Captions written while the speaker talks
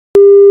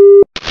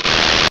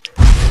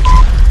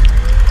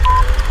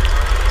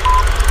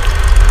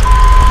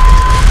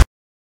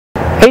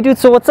Hey dude,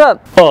 so what's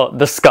up?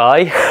 The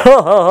sky?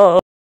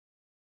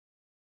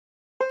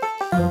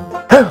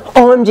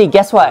 OMG,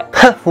 guess what?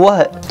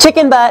 What?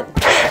 Chicken butt!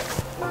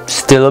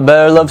 Still a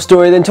better love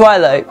story than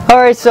Twilight.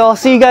 Alright, so I'll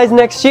see you guys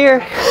next year.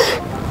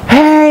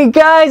 Hey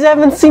guys, I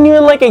haven't seen you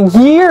in like a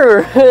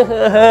year!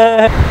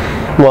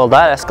 Well,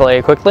 that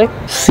escalated quickly.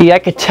 See, I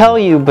could tell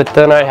you, but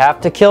then I'd have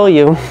to kill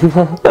you.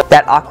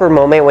 That awkward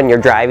moment when you're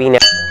driving.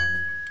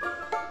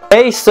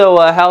 Hey, so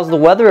how's the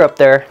weather up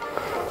there?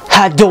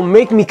 Don't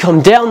make me come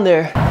down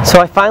there.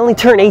 So I finally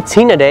turned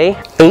 18 today.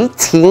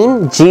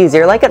 18? Jeez,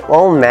 you're like an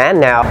old man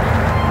now.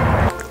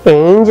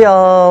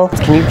 Angel.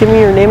 Can you give me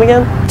your name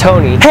again?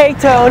 Tony. Hey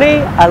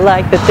Tony, I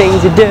like the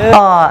things you do.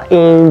 Aw,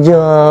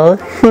 Angel.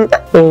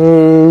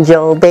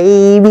 Angel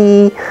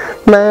baby.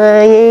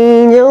 My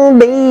angel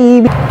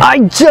baby. I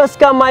just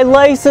got my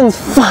license,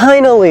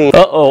 finally.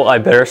 Uh-oh, I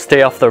better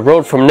stay off the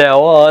road from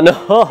now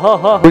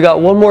on. We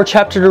got one more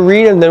chapter to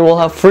read and then we'll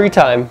have free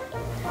time.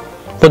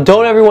 But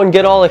don't everyone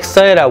get all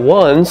excited at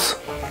once.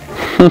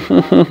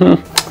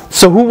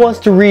 So who wants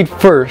to read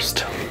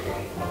first?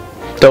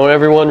 Don't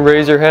everyone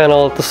raise your hand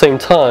all at the same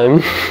time.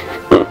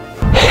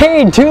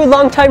 Hey dude,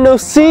 long time no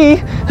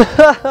see.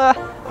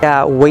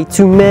 Got way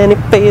too many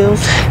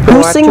fails.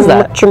 Who sings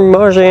that?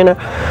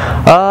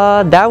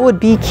 That would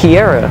be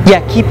Kiara.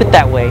 Yeah, keep it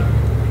that way.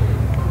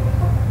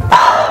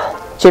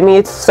 Jimmy,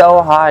 it's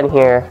so hot in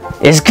here.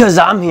 It's cause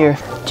I'm here.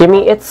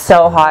 Jimmy, it's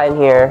so hot in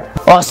here.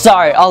 Oh,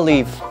 sorry, I'll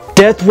leave.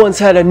 Death once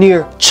had a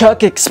near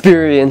Chuck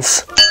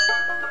experience.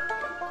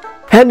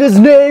 And his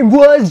name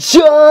was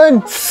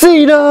John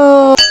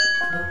Cena!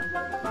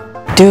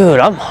 Dude,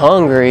 I'm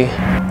hungry.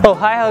 Oh,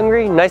 hi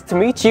Hungry, nice to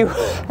meet you.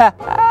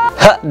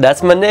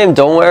 That's my name,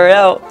 don't wear it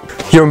out.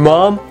 Your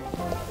mom?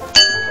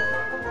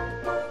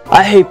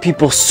 I hate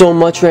people so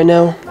much right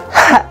now.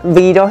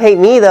 But you don't hate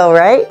me though,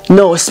 right?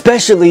 No,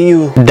 especially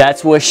you.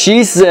 That's what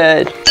she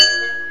said.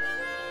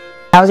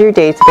 How's your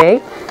day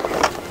today?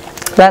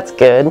 That's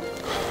good.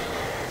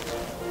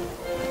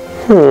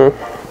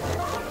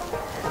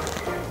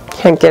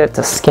 Can't get it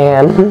to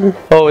scan.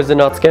 Oh, is it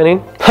not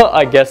scanning?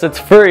 I guess it's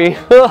free.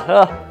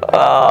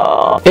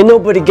 Ain't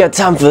nobody got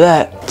time for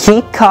that.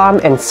 Keep calm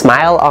and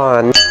smile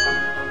on.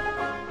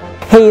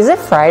 Hey, is it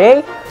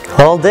Friday?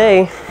 All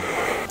day.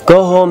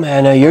 Go home,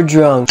 Hannah, you're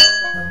drunk.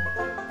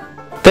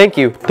 Thank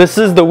you. This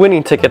is the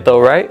winning ticket though,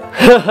 right?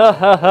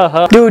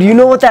 Dude, you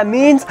know what that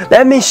means?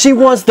 That means she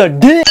wants the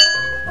dick.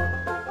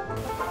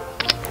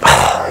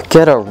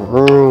 Get a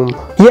room.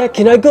 Yeah,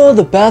 can I go to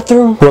the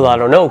bathroom? Well, I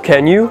don't know,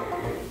 can you?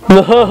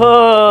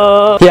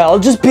 Yeah, I'll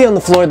just be on the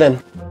floor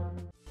then.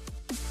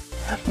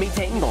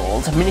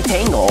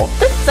 MiniTangled.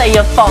 Let's say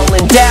you're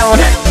falling down.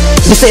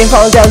 You say you're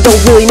falling down,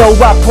 don't really know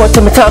what point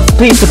to my time to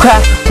please to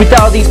cry. With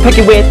all these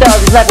picky with all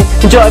these legends,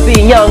 enjoy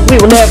being young, we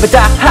will never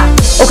die. Ha!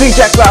 Okay,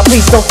 Jack Rob,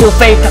 please don't feel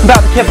afraid. I'm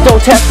about to keep, don't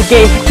test the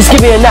game. Just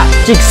give me a knock,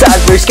 jigsaw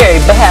is very scary,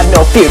 but have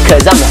no fear,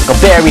 cause I'm not gonna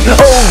bury.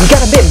 Oh, you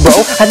got a bit, bro.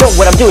 I know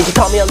what I'm doing, you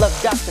call me a love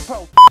Dr.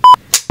 Pro.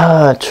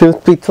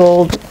 Truth be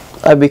told,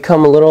 I've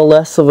become a little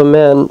less of a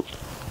man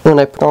when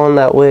I put on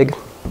that wig.